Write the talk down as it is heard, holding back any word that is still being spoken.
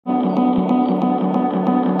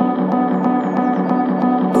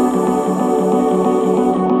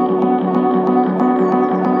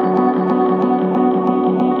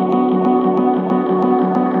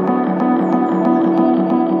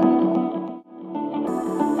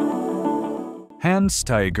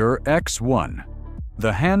Handsteiger X1.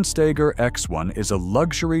 The Handsteiger X1 is a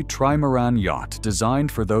luxury trimaran yacht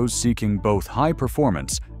designed for those seeking both high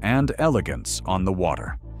performance and elegance on the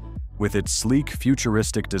water. With its sleek,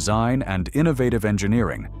 futuristic design and innovative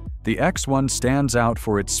engineering, the X1 stands out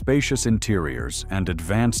for its spacious interiors and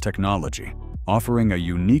advanced technology, offering a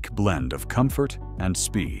unique blend of comfort and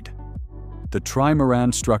speed. The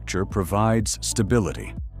trimaran structure provides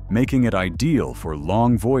stability, making it ideal for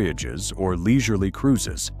long voyages or leisurely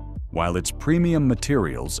cruises, while its premium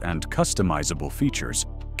materials and customizable features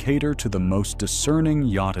cater to the most discerning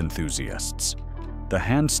yacht enthusiasts. The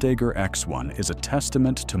Handsteiger X1 is a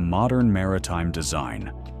testament to modern maritime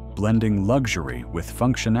design, blending luxury with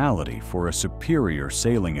functionality for a superior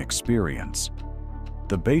sailing experience.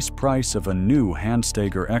 The base price of a new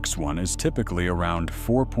Handsteiger X1 is typically around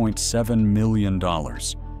 $4.7 million.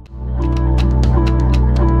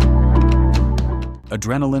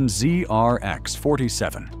 Adrenaline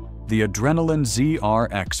ZRX-47. The Adrenaline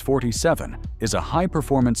ZRX-47 is a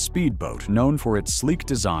high-performance speedboat known for its sleek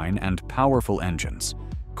design and powerful engines.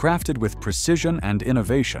 Crafted with precision and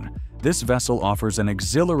innovation, this vessel offers an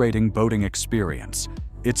exhilarating boating experience.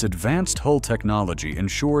 Its advanced hull technology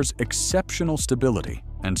ensures exceptional stability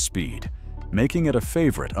and speed, making it a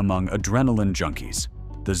favorite among adrenaline junkies.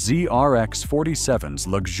 The ZRX-47's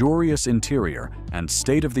luxurious interior and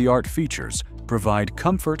state-of-the-art features provide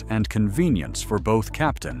comfort and convenience for both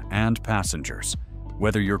captain and passengers.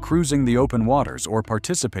 Whether you're cruising the open waters or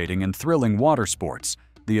participating in thrilling water sports,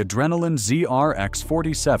 the Adrenaline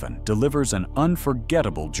ZRX-47 delivers an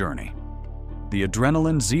unforgettable journey. The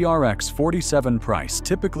Adrenaline ZRX-47 price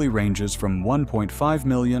typically ranges from $1.5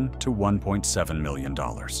 million to $1.7 million.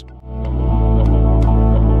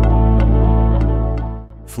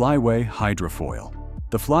 Flyway Hydrofoil.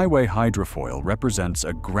 The Flyway Hydrofoil represents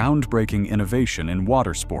a groundbreaking innovation in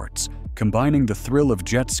water sports, combining the thrill of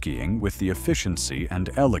jet skiing with the efficiency and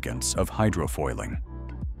elegance of hydrofoiling.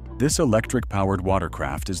 This electric-powered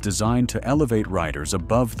watercraft is designed to elevate riders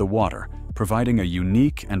above the water, providing a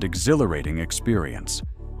unique and exhilarating experience.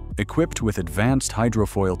 Equipped with advanced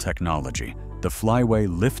hydrofoil technology, the Flyway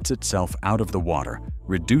lifts itself out of the water,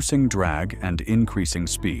 reducing drag and increasing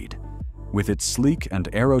speed. With its sleek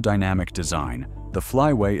and aerodynamic design, the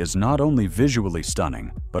Flyway is not only visually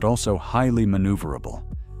stunning, but also highly maneuverable.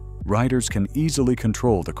 Riders can easily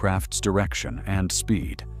control the craft's direction and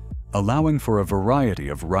speed, allowing for a variety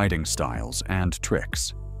of riding styles and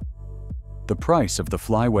tricks. The price of the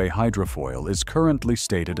Flyway Hydrofoil is currently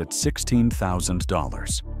stated at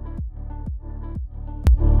 $16,000.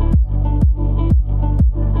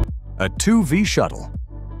 A 2V Shuttle.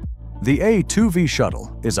 The A2V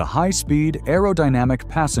Shuttle is a high-speed, aerodynamic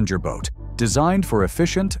passenger boat designed for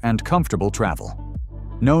efficient and comfortable travel.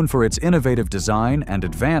 Known for its innovative design and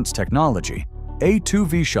advanced technology,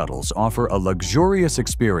 A2V shuttles offer a luxurious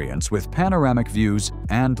experience with panoramic views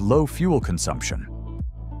and low fuel consumption.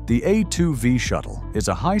 The A2V Shuttle is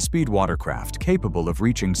a high-speed watercraft capable of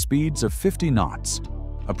reaching speeds of 50 knots,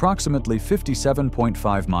 approximately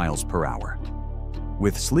 57.5 miles per hour.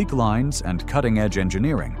 With sleek lines and cutting-edge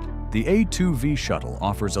engineering, the A2V Shuttle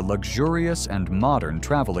offers a luxurious and modern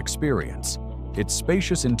travel experience. Its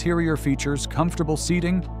spacious interior features comfortable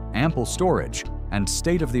seating, ample storage, and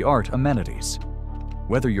state-of-the-art amenities.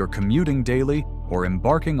 Whether you're commuting daily or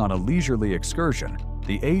embarking on a leisurely excursion,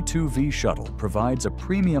 the A2V Shuttle provides a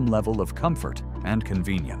premium level of comfort and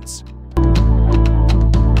convenience.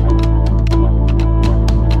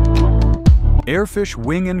 Airfish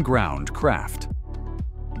Wing and Ground Craft.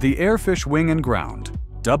 The Airfish Wing and Ground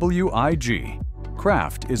WIG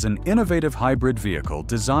craft is an innovative hybrid vehicle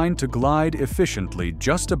designed to glide efficiently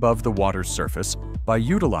just above the water's surface by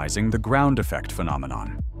utilizing the ground effect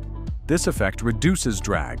phenomenon. This effect reduces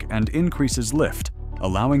drag and increases lift,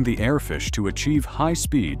 allowing the Airfish to achieve high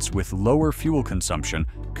speeds with lower fuel consumption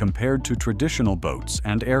compared to traditional boats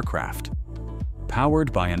and aircraft.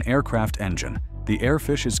 Powered by an aircraft engine, the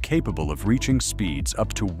Airfish is capable of reaching speeds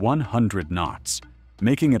up to 100 knots,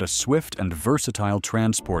 making it a swift and versatile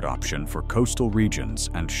transport option for coastal regions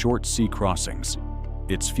and short sea crossings.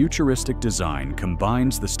 Its futuristic design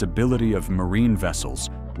combines the stability of marine vessels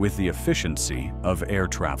with the efficiency of air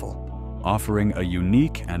travel, offering a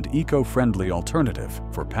unique and eco-friendly alternative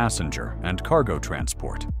for passenger and cargo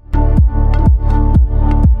transport.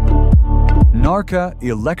 Narca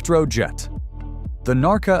Electrojet. The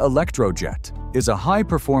Narca Electrojet is a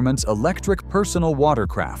high-performance electric personal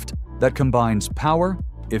watercraft that combines power,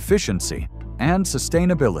 efficiency, and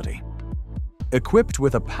sustainability. Equipped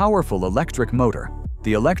with a powerful electric motor,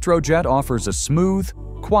 the Electrojet offers a smooth,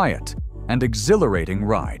 quiet, and exhilarating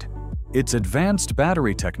ride. Its advanced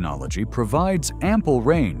battery technology provides ample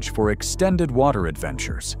range for extended water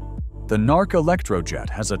adventures. The NARC Electrojet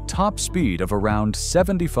has a top speed of around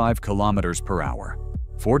 75 kilometers per hour,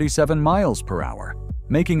 47 miles per hour,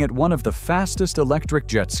 making it one of the fastest electric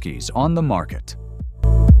jet skis on the market.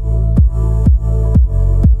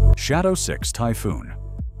 Shadow 6 Typhoon.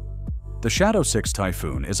 The Shadow 6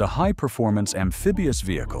 Typhoon is a high-performance amphibious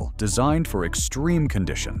vehicle designed for extreme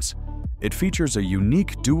conditions. It features a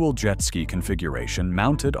unique dual jet ski configuration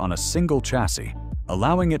mounted on a single chassis,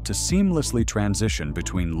 allowing it to seamlessly transition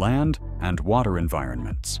between land and water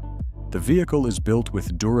environments. The vehicle is built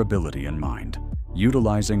with durability in mind,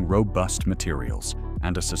 utilizing robust materials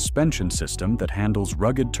and a suspension system that handles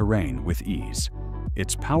rugged terrain with ease.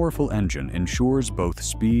 Its powerful engine ensures both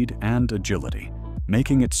speed and agility,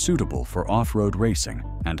 making it suitable for off-road racing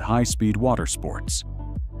and high-speed water sports.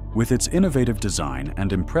 With its innovative design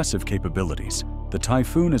and impressive capabilities, the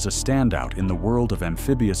Typhoon is a standout in the world of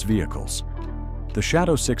amphibious vehicles. The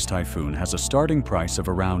Shadow 6 Typhoon has a starting price of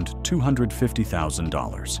around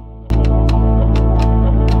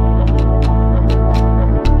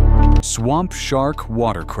 $250,000. Swamp Shark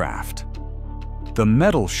Watercraft. The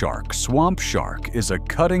Metal Shark Swamp Shark is a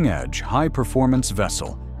cutting-edge, high-performance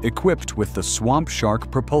vessel equipped with the Swamp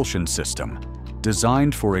Shark propulsion system,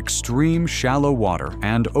 designed for extreme shallow water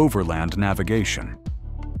and overland navigation.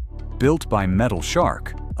 Built by Metal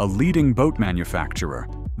Shark, a leading boat manufacturer,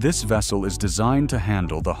 this vessel is designed to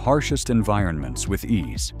handle the harshest environments with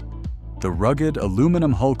ease. The rugged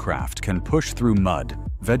aluminum hullcraft can push through mud,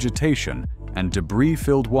 vegetation, and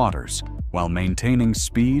debris-filled waters while maintaining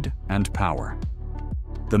speed and power.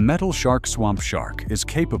 The Metal Shark Swamp Shark is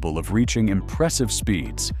capable of reaching impressive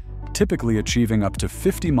speeds, typically achieving up to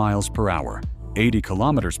 50 miles per hour, 80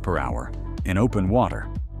 kilometers per hour, in open water.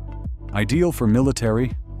 Ideal for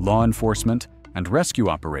military, law enforcement, and rescue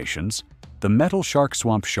operations, the Metal Shark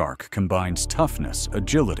Swamp Shark combines toughness,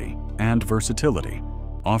 agility, and versatility,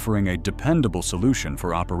 offering a dependable solution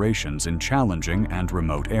for operations in challenging and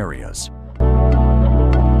remote areas.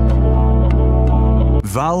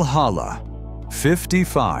 Valhalla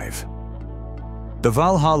 55. The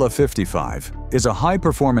Valhalla 55 is a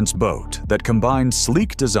high-performance boat that combines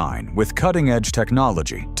sleek design with cutting-edge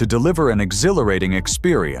technology to deliver an exhilarating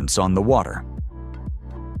experience on the water.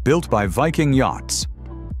 Built by Viking Yachts,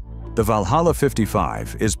 the Valhalla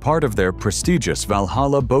 55 is part of their prestigious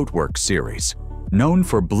Valhalla Boatworks series, known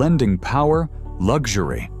for blending power,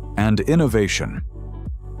 luxury, and innovation.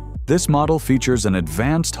 This model features an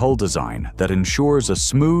advanced hull design that ensures a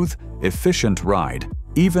smooth, efficient ride,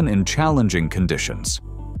 even in challenging conditions.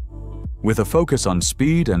 With a focus on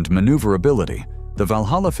speed and maneuverability, the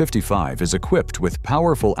Valhalla 55 is equipped with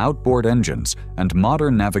powerful outboard engines and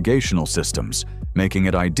modern navigational systems, making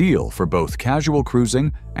it ideal for both casual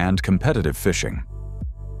cruising and competitive fishing.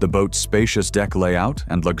 The boat's spacious deck layout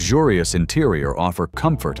and luxurious interior offer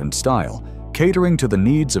comfort and style, catering to the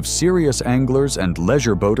needs of serious anglers and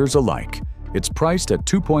leisure boaters alike. It's priced at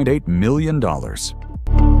 $2.8 million.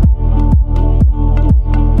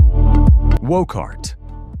 Wokart.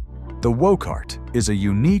 The Wokart is a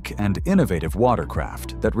unique and innovative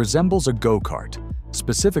watercraft that resembles a go-kart,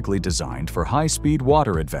 specifically designed for high-speed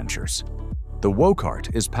water adventures. The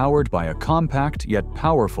Wokart is powered by a compact yet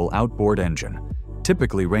powerful outboard engine,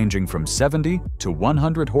 typically ranging from 70 to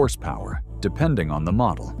 100 horsepower, depending on the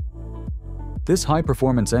model. This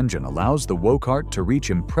high-performance engine allows the Wokart to reach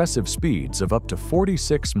impressive speeds of up to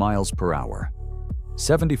 46 miles per hour,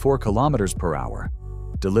 74 kilometers per hour,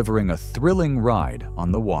 delivering a thrilling ride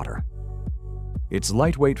on the water. Its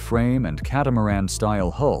lightweight frame and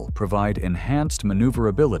catamaran-style hull provide enhanced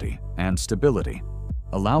maneuverability and stability,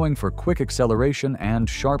 allowing for quick acceleration and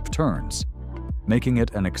sharp turns, making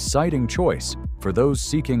it an exciting choice for those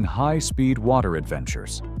seeking high-speed water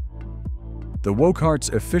adventures. The Wokart's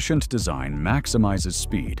efficient design maximizes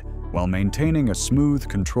speed while maintaining a smooth,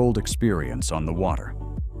 controlled experience on the water.